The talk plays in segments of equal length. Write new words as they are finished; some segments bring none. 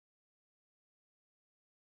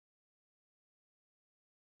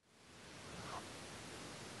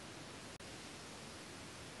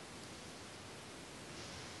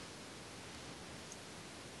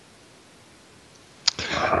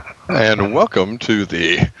And welcome to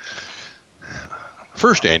the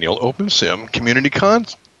first annual OpenSim Community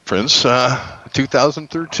Conference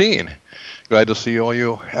 2013. Glad to see all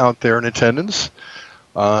you out there in attendance.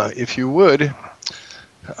 If you would,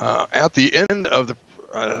 at the end of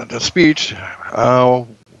the speech,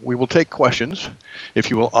 we will take questions. If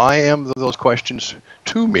you will IM those questions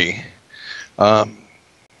to me,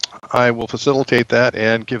 I will facilitate that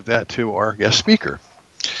and give that to our guest speaker.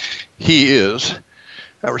 He is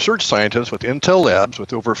a research scientist with Intel Labs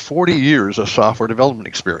with over 40 years of software development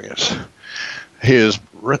experience. He has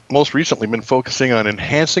most recently been focusing on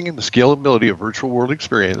enhancing the scalability of virtual world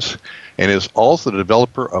experience and is also the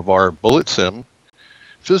developer of our BulletSim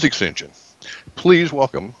physics engine. Please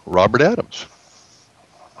welcome Robert Adams.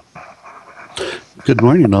 Good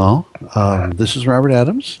morning, all. This is Robert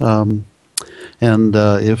Adams. And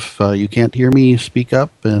if you can't hear me, speak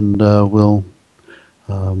up and we'll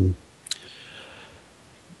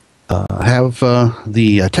have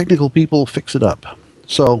the technical people fix it up.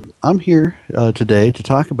 So I'm here today to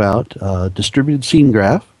talk about distributed scene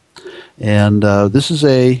graph, and this is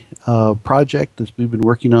a project that we've been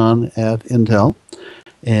working on at Intel,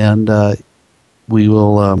 and we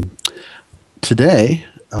will today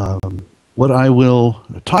what I will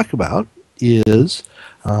talk about is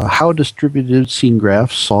how distributed scene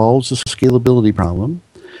graph solves the scalability problem.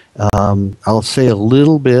 I'll say a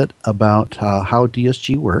little bit about how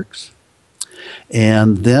DSG works,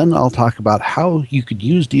 and then I'll talk about how you could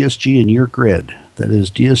use DSG in your grid. That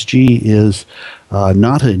is, DSG is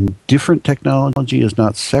not a different technology, is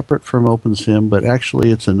not separate from OpenSim, but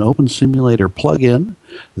actually it's an OpenSimulator plugin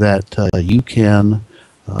that you can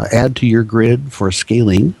add to your grid for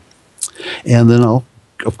scaling. And then I'll,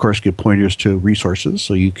 of course, give pointers to resources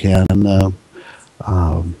so you can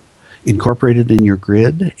incorporate it in your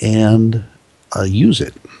grid and use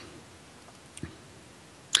it.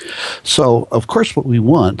 So, of course, what we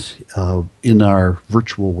want in our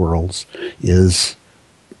virtual worlds is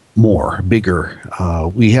more, bigger.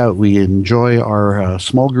 We enjoy our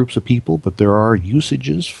small groups of people, but there are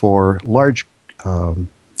usages for large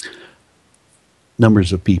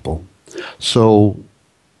numbers of people. So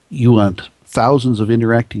you want thousands of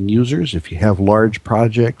interacting users. If you have large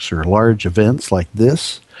projects or large events like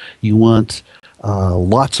this, you want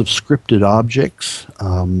lots of scripted objects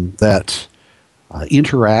that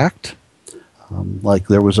interact. Like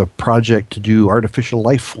there was a project to do artificial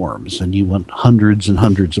life forms, and you want hundreds and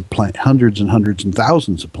hundreds of hundreds and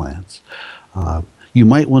thousands of plants. You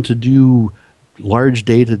might want to do large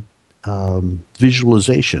data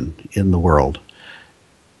visualization in the world.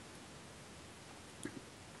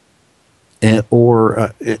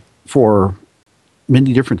 Or for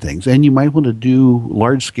many different things. And you might want to do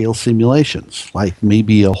large-scale simulations, like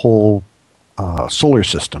maybe a whole solar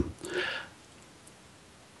system.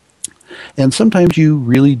 And sometimes you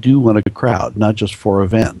really do want a crowd, not just for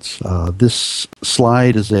events. This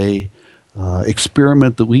slide is a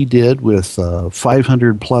experiment that we did with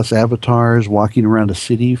 500-plus avatars walking around a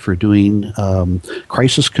city for doing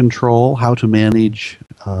crisis control, how to manage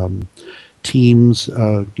teams,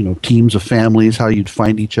 teams of families, how you'd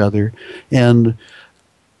find each other. And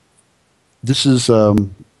this is,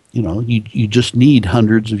 you just need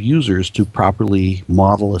hundreds of users to properly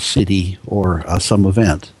model a city or some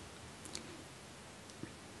event.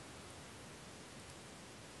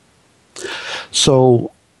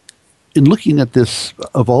 So in looking at this,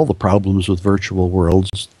 of all the problems with virtual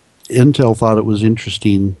worlds, Intel thought it was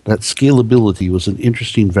interesting that scalability was an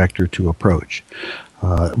interesting vector to approach.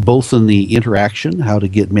 Both in the interaction, how to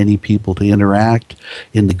get many people to interact,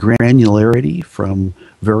 in the granularity from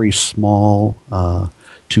very small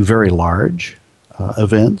to very large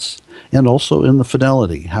events, and also in the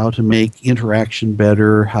fidelity, how to make interaction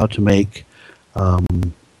better, how to make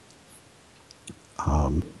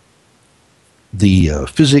the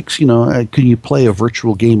physics, can you play a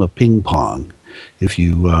virtual game of ping pong if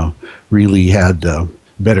you really had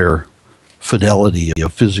better fidelity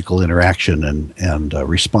of physical interaction and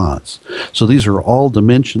response. So these are all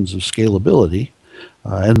dimensions of scalability,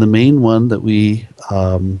 and the main one that we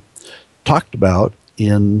talked about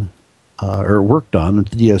in or worked on at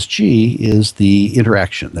the DSG is the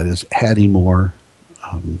interaction, that is adding more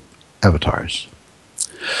avatars.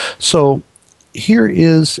 So here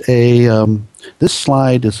is this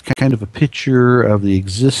slide is kind of a picture of the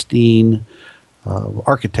existing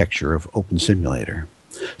architecture of OpenSimulator.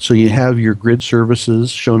 So you have your grid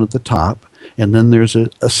services shown at the top, and then there's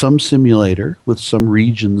a sum simulator with some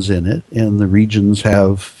regions in it, and the regions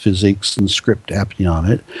have physics and script happening on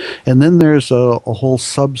it. And then there's a whole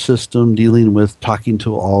subsystem dealing with talking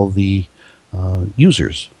to all the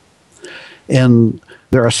users. And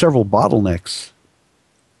There are several bottlenecks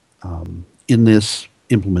in this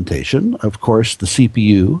implementation. Of course, the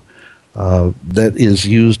CPU that is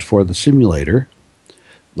used for the simulator,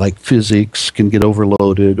 like physics, can get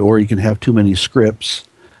overloaded, or you can have too many scripts,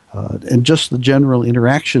 and just the general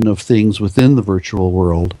interaction of things within the virtual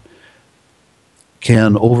world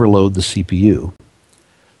can overload the CPU.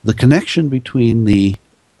 The connection between the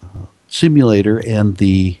simulator and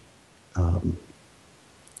the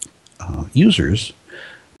users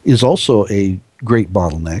is also a great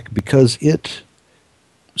bottleneck because it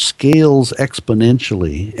scales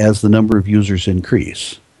exponentially as the number of users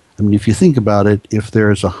increase. I mean, if you think about it, if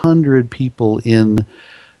there's 100 people in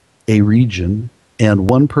a region and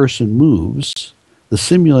one person moves, the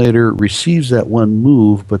simulator receives that one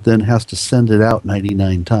move, but then has to send it out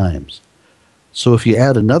 99 times. So if you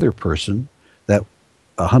add another person, that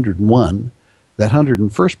 101, that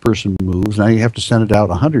 101st person moves, now you have to send it out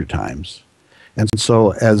 100 times. And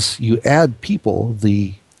so as you add people,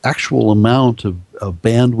 the actual amount of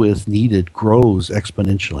bandwidth needed grows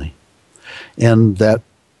exponentially. And that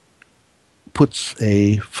puts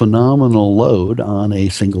a phenomenal load on a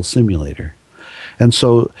single simulator. And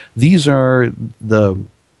so these are the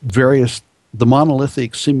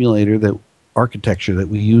monolithic simulator that architecture that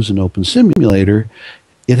we use in OpenSimulator.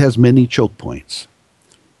 It has many choke points.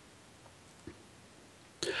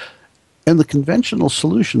 And the conventional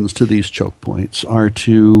solutions to these choke points are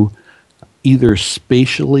to either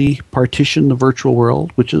spatially partition the virtual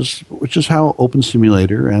world, which is how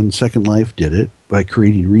OpenSimulator and Second Life did it by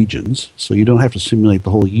creating regions. So you don't have to simulate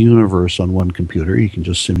the whole universe on one computer. You can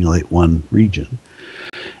just simulate one region.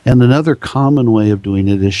 And another common way of doing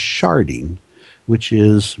it is sharding, which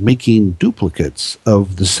is making duplicates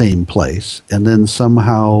of the same place and then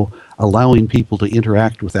somehow allowing people to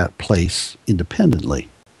interact with that place independently.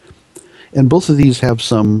 And both of these have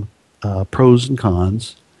some pros and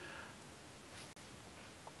cons.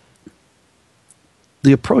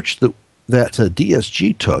 The approach that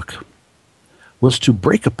DSG took was to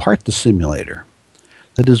break apart the simulator.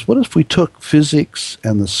 That is, what if we took physics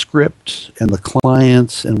and the script and the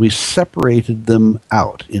clients and we separated them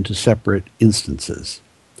out into separate instances?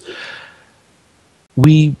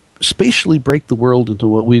 We spatially break the world into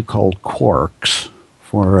what we call quarks,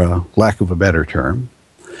 for lack of a better term.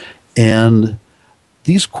 And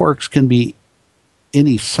these quarks can be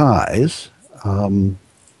any size.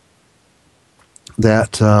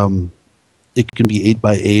 It can be 8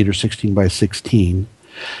 by 8 or 16 by 16.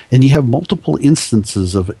 And you have multiple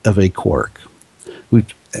instances of a quark.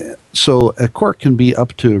 So a quark can be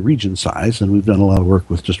up to region size, and we've done a lot of work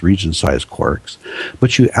with just region size quarks.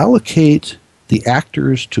 But you allocate the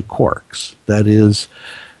actors to quarks. That is,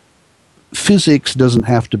 physics doesn't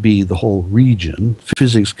have to be the whole region.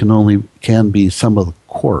 Physics can be some of the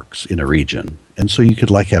quarks in a region. And so you could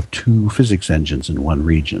have 2 physics engines in one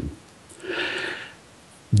region.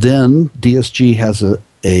 Then DSG has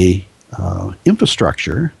a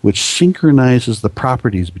infrastructure which synchronizes the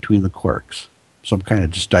properties between the quarks. So I'm kind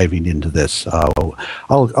of just diving into this.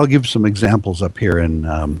 I'll give some examples up here in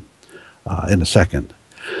a second.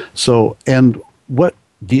 So, and what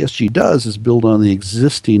DSG does is build on the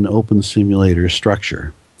existing OpenSimulator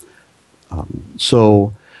structure.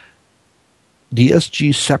 So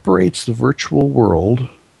DSG separates the virtual world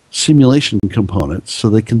simulation components so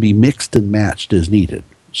they can be mixed and matched as needed.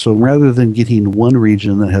 So rather than getting one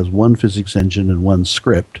region that has one physics engine and one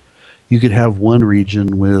script, you could have one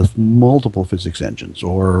region with multiple physics engines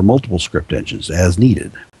or multiple script engines as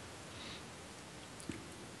needed.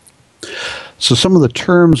 So some of the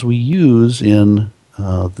terms we use in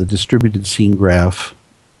the distributed scene graph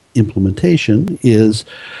implementation is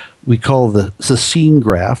we call the scene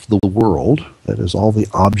graph the world. That is, all the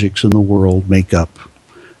objects in the world make up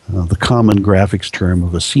the common graphics term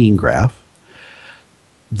of a scene graph.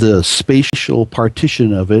 The spatial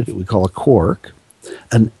partition of it we call a quark.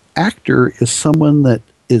 An actor is someone that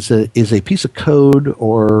is a piece of code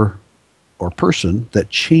or person that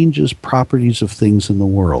changes properties of things in the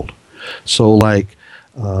world. So like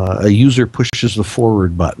a user pushes the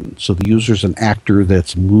forward button, so the user's an actor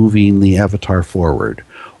that's moving the avatar forward.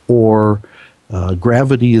 Or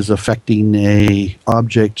gravity is affecting a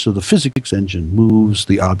object, so the physics engine moves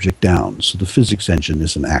the object down, so the physics engine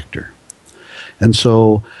is an actor. And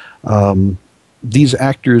so these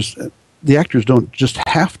actors, the actors don't just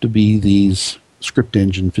have to be these script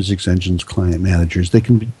engine, physics engines, client managers. They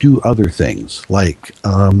can do other things. Like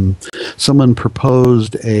someone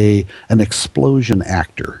proposed an explosion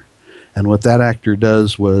actor. And what that actor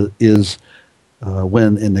does is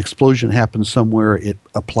when an explosion happens somewhere, it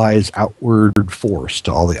applies outward force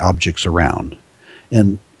to all the objects around.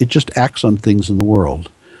 And it just acts on things in the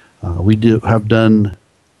world. We have done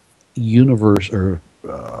universe or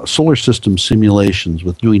solar system simulations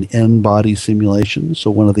with doing n-body simulations.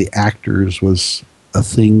 So one of the actors was a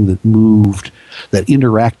thing that moved, that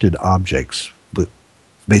interacted objects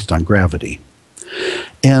based on gravity.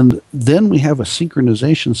 And then we have a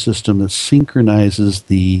synchronization system that synchronizes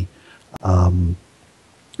the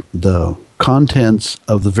contents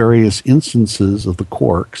of the various instances of the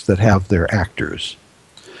quarks that have their actors.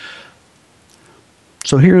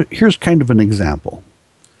 So here's kind of an example.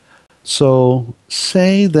 So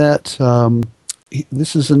say that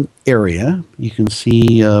this is an area. You can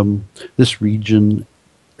see this region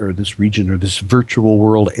or this virtual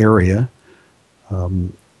world area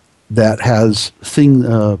that has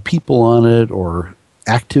people on it or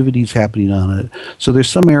activities happening on it. So there's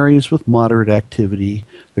some areas with moderate activity.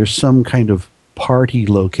 There's some kind of party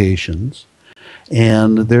locations.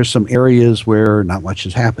 And there's some areas where not much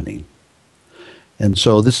is happening. And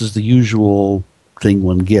so this is the usual thing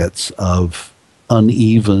one gets of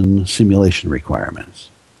uneven simulation requirements.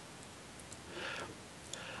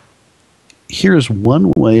 Here's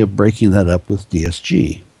one way of breaking that up with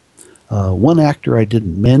DSG. One actor I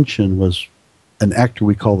didn't mention was an actor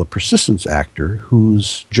we call the persistence actor,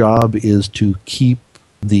 whose job is to keep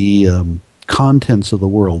the contents of the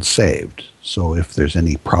world saved. So if there's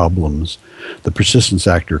any problems, the persistence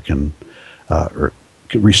actor can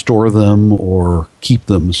restore them or keep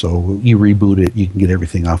them, so you reboot it, you can get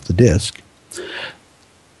everything off the disk.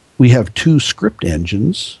 We have two script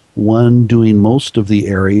engines, one doing most of the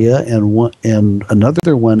area and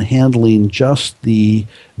another one handling just the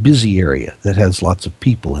busy area that has lots of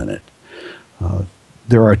people in it.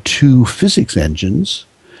 There are two physics engines,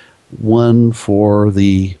 one for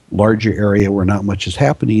the larger area where not much is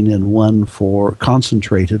happening and one for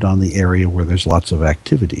concentrated on the area where there's lots of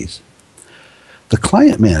activities. The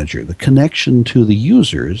client manager, the connection to the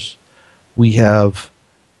users, we have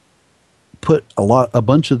put a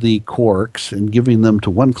bunch of the quarks and giving them to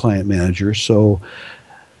one client manager. So,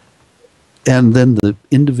 and then the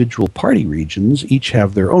individual party regions each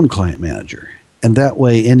have their own client manager. And that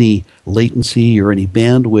way any latency or any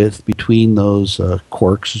bandwidth between those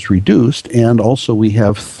quarks is reduced. And also we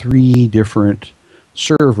have 3 different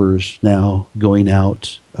servers now going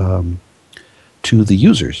out to the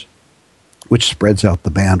users, which spreads out the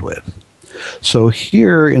bandwidth. So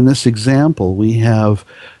here in this example, we have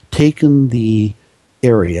taken the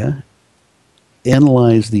area,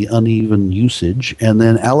 analyzed the uneven usage, and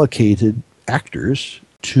then allocated actors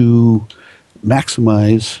to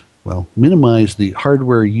minimize the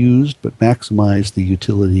hardware used, but maximize the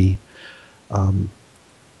utility of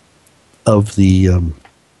the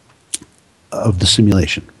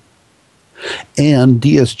simulation. And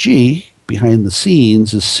DSG, behind the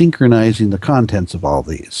scenes, is synchronizing the contents of all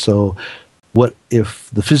these. So what if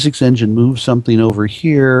the physics engine moves something over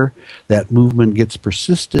here, that movement gets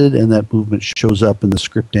persisted, and that movement shows up in the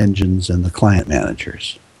script engines and the client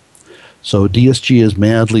managers. So DSG is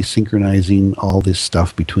madly synchronizing all this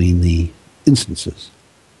stuff between the instances.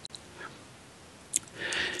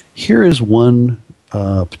 Here is one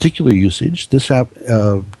particular usage. This I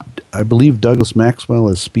believe Douglas Maxwell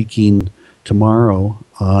is speaking tomorrow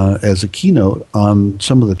as a keynote on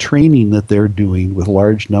some of the training that they're doing with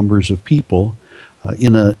large numbers of people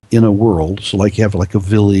in a world. So like you have like a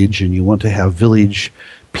village, and you want to have village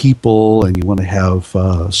people, and you want to have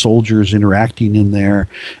soldiers interacting in there,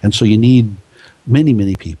 and so you need many,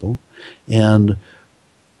 many people. And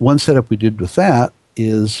one setup we did with that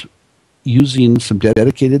is using some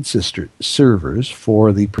dedicated servers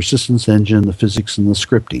for the persistence engine, the physics, and the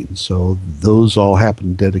scripting. So those all happen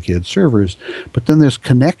in dedicated servers. But then there's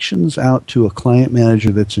connections out to a client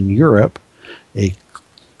manager that's in Europe, a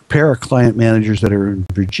pair of client managers that are in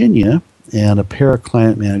Virginia, and a pair of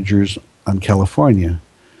client managers on California.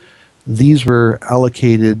 These were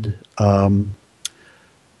allocated on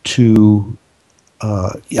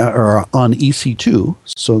EC2,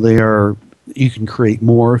 so they are. You can create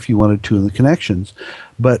more if you wanted to in the connections.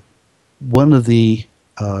 But one of the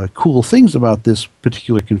cool things about this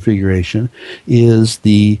particular configuration is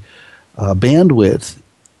the bandwidth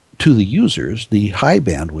to the users. The high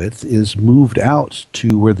bandwidth is moved out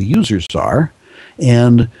to where the users are,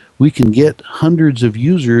 and we can get hundreds of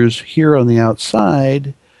users here on the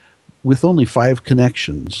outside with only 5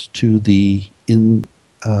 connections to the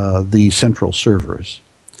central servers.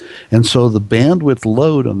 And so the bandwidth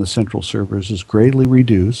load on the central servers is greatly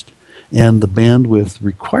reduced, and the bandwidth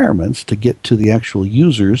requirements to get to the actual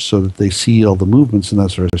users so that they see all the movements and that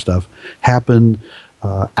sort of stuff happen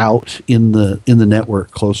out in the network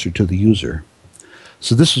closer to the user.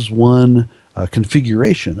 So this is one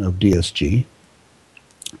configuration of DSG.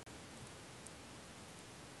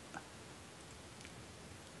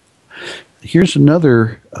 Here's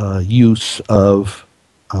another use of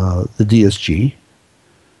the DSG.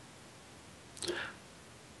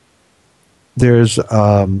 There's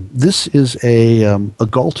this is a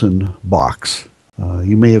Galton box.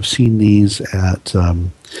 You may have seen these at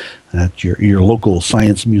your local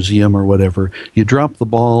science museum or whatever. You drop the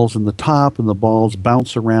balls in the top, and the balls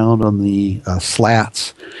bounce around on the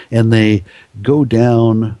slats, and they go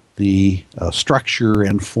down the structure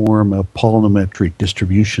and form a polymetric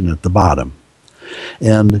distribution at the bottom.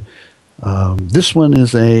 And this one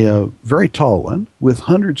is a very tall one with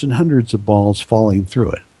hundreds and hundreds of balls falling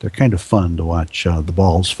through it. They're kind of fun to watch the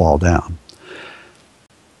balls fall down.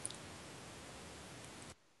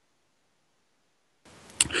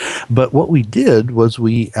 But what we did was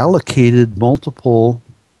we allocated multiple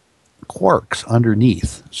quarks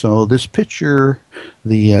underneath. So this picture,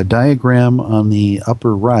 the diagram on the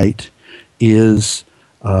upper right, is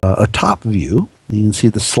a top view. You can see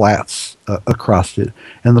the slats across it,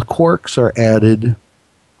 and the quarks are added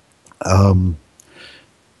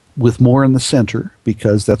with more in the center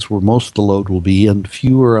because that's where most of the load will be, and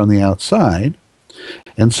fewer on the outside.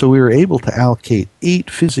 And so we were able to allocate 8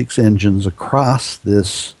 physics engines across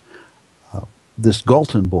this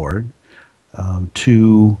Galton board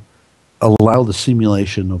to allow the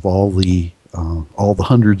simulation of all the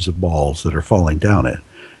hundreds of balls that are falling down it.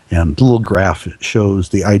 And the little graph shows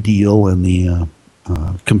the ideal and the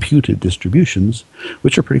computed distributions,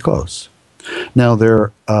 which are pretty close. Now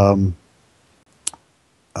there are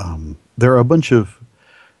a bunch of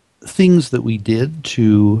things that we did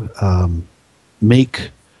to make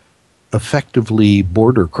effectively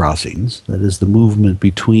border crossings, that is the movement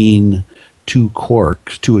between two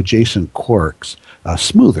adjacent quarks,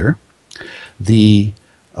 smoother.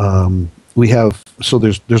 We have, so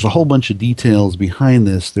there's a whole bunch of details behind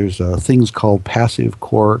this. There's things called passive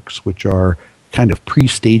quarks, which are kind of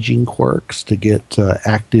pre-staging quarks to get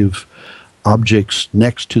active objects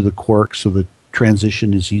next to the quark, so the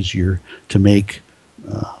transition is easier to make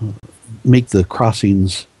the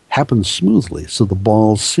crossings happen smoothly, so the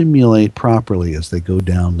balls simulate properly as they go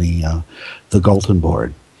down the Galton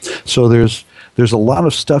board. So there's a lot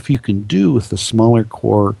of stuff you can do with the smaller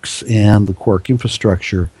quarks and the quark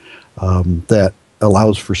infrastructure that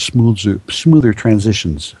allows for smoother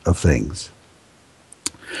transitions of things.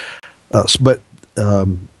 But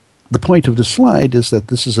the point of the slide is that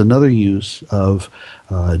this is another use of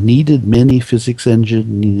needed many physics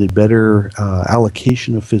engine, needed better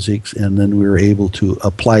allocation of physics, and then we were able to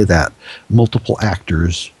apply that multiple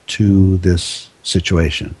actors to this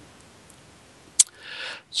situation.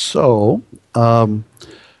 So, how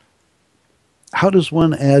does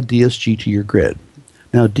one add DSG to your grid?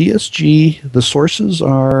 Now, DSG, the sources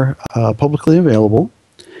are publicly available,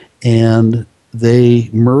 and they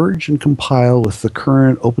merge and compile with the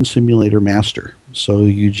current OpenSimulator master. So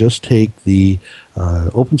you just take the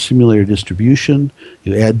OpenSimulator distribution,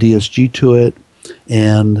 you add DSG to it,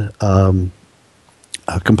 and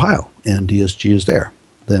compile, and DSG is there.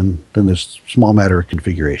 Then there's a small matter of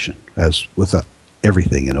configuration, as with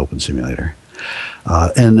everything in OpenSimulator.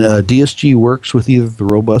 And DSG works with either the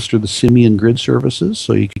robust or the simian grid services,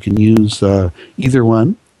 so you can use either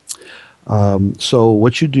one. So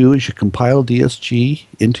what you do is you compile DSG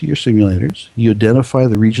into your simulators, you identify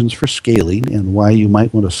the regions for scaling and why you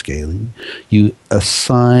might want a scaling, you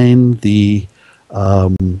assign the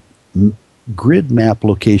grid map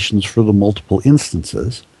locations for the multiple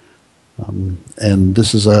instances, and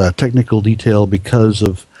this is a technical detail because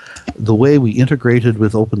of the way we integrated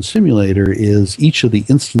with OpenSimulator is each of the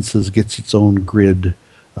instances gets its own grid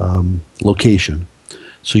location,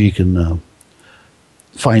 so you can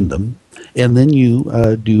find them. And then you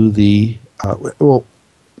do the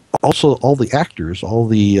also all the actors, all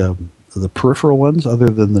the peripheral ones, other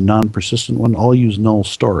than the non-persistent one, all use null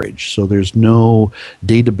storage. So there's no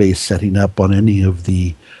database setting up on any of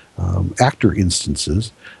the actor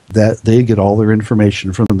instances. That they get all their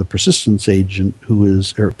information from the persistence agent,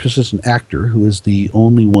 persistent actor, who is the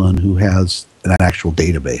only one who has an actual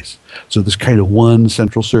database. So there's kind of one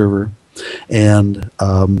central server and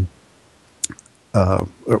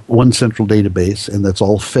one central database, and that's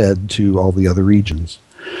all fed to all the other regions.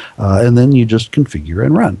 And then you just configure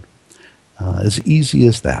and run. As easy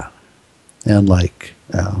as that. And like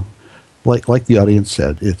the audience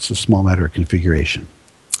said, it's a small matter of configuration.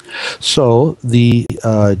 So the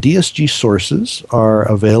DSG sources are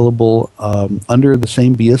available under the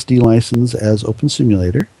same BSD license as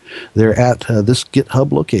OpenSimulator. They're at this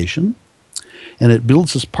GitHub location. and it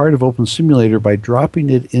builds as part of OpenSimulator by dropping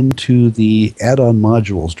it into the add-on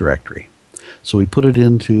modules directory. So we put it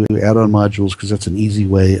into add-on modules because that's an easy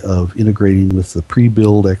way of integrating with the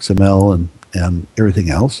pre-build XML and everything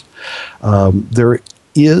else. There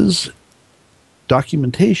is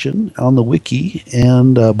documentation on the wiki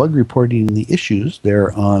and bug reporting the issues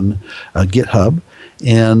there on GitHub,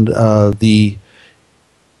 and the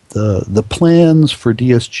plans for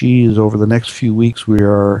DSG is over the next few weeks we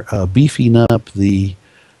are beefing up the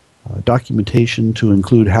documentation to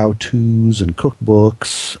include how-tos and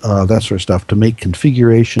cookbooks, that sort of stuff, to make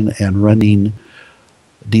configuration and running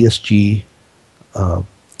DSG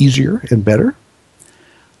easier and better.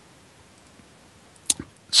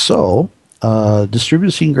 So,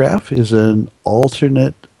 distributed scene graph is an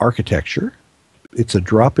alternate architecture. It's a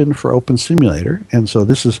drop-in for OpenSimulator, and so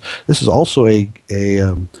this is also a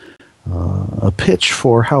pitch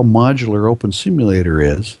for how modular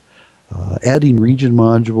OpenSimulator is. Adding region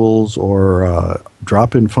modules or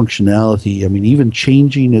drop-in functionality, I mean, even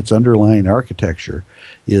changing its underlying architecture,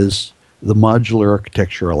 is the modular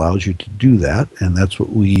architecture allows you to do that, and that's what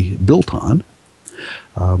we built on.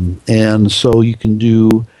 And so you can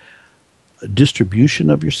do distribution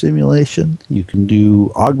of your simulation. You can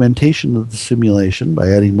do augmentation of the simulation by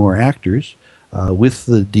adding more actors with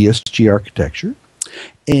the DSG architecture.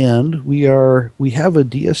 And we have a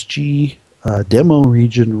DSG demo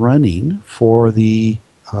region running for the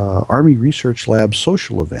Army Research Lab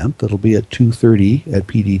social event that'll be at 2:30 at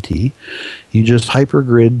PDT. You just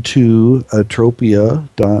hypergrid to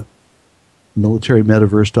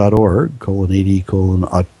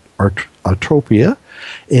atropia.militaryMetaverse.org:80:atropia,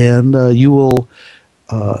 and you will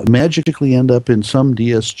magically end up in some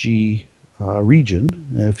DSG region.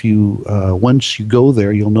 If you once you go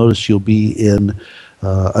there, you'll notice you'll be in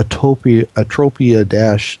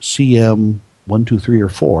atropia-CM 1, 2, 3, or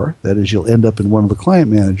 4. That is, you'll end up in one of the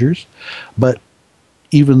client managers. But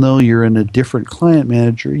even though you're in a different client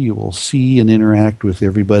manager, you will see and interact with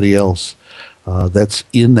everybody else that's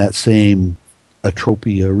in that same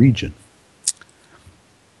atropia region.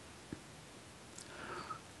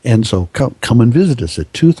 And so come and visit us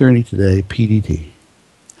at 2:30 today, PDT.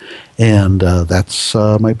 And that's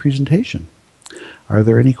my presentation. Are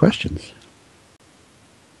there any questions?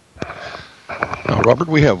 Robert,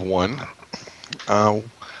 we have one.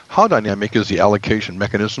 How dynamic is the allocation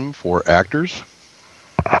mechanism for actors?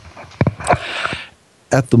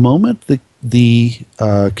 At the moment, the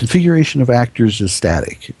configuration of actors is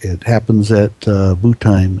static. It happens at boot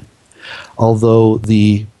time, although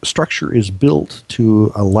the structure is built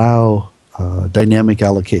to allow dynamic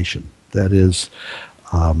allocation. That is,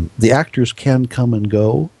 the actors can come and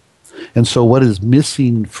go. And so what is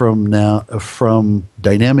missing from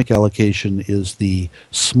dynamic allocation is the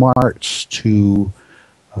smarts to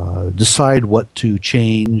decide what to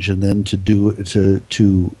change and then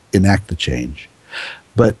to enact the change.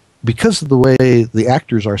 But because of the way the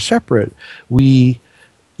actors are separate, you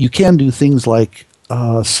can do things like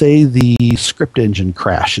say the script engine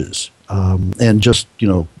crashes and just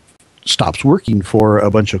stops working for a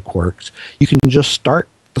bunch of quirks. You can just start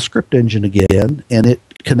the script engine again, and it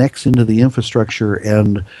connects into the infrastructure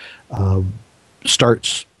and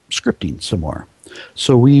starts scripting some more.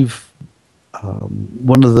 So we've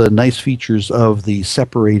one of the nice features of the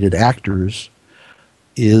separated actors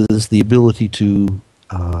is the ability to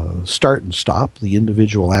start and stop the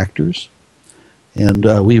individual actors, and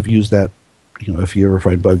we've used that. If you ever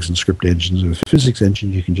find bugs in script engines or physics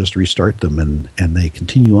engines, you can just restart them and they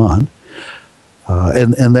continue on.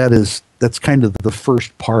 And that's kind of the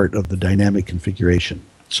first part of the dynamic configuration.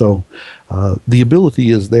 So the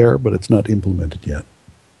ability is there, but it's not implemented yet.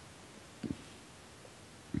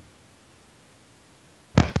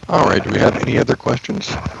 All right. Do we have any other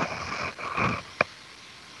questions?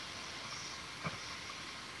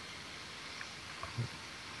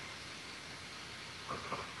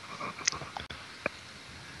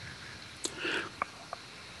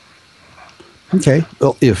 Okay.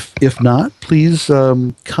 Well, if not, please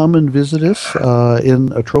come and visit us in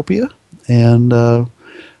Atropia, and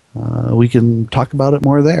we can talk about it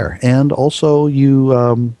more there. And also,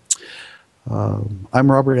 I'm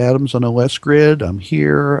Robert Adams on OS Grid. I'm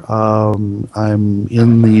here. I'm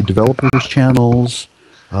in the developers channels.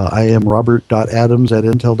 I am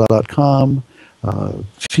robert.adams@intel.com.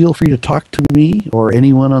 Feel free to talk to me or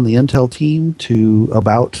anyone on the Intel team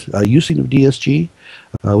about using of DSG.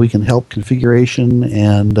 We can help configuration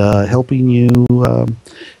and helping you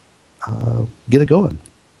get it going.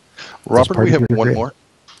 Robert, we have one more.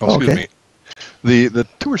 Oh, excuse me. The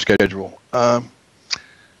tour schedule.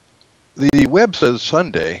 The web says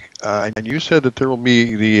Sunday, and you said that there will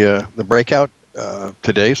be the breakout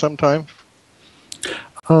today sometime?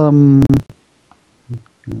 Let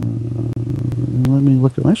me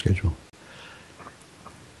look at my schedule.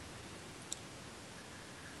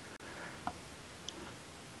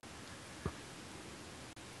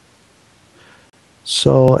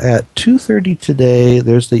 So at 2:30 today,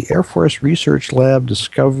 there's the Air Force Research Lab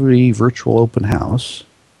Discovery Virtual Open House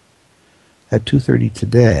at 2:30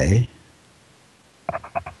 today.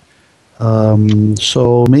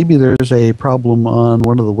 So maybe there's a problem on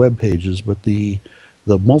one of the web pages, but the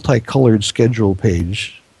multicolored schedule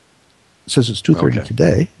page says it's 2:30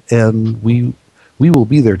 today, and we will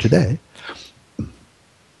be there today.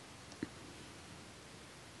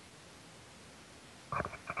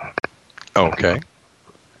 Okay.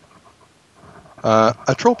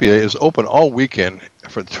 Atropia is open all weekend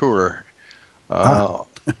for the tour,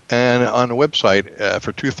 and on the website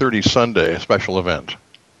for 2:30 Sunday, a special event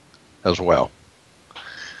as well.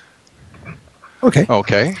 Okay.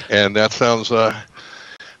 Okay, and that sounds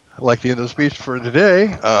like the end of the speech for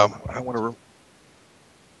today. I want to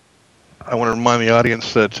remind the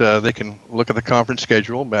audience that they can look at the conference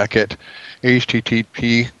schedule back at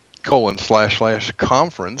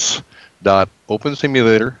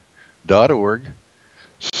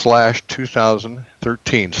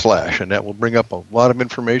http://conference.opensimulator.org/2013/, and that will bring up a lot of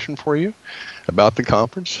information for you about the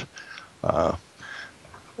conference.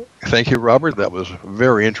 Thank you, Robert. That was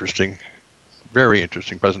very interesting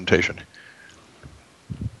presentation.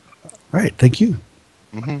 All right. Thank you.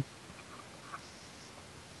 Mm-hmm.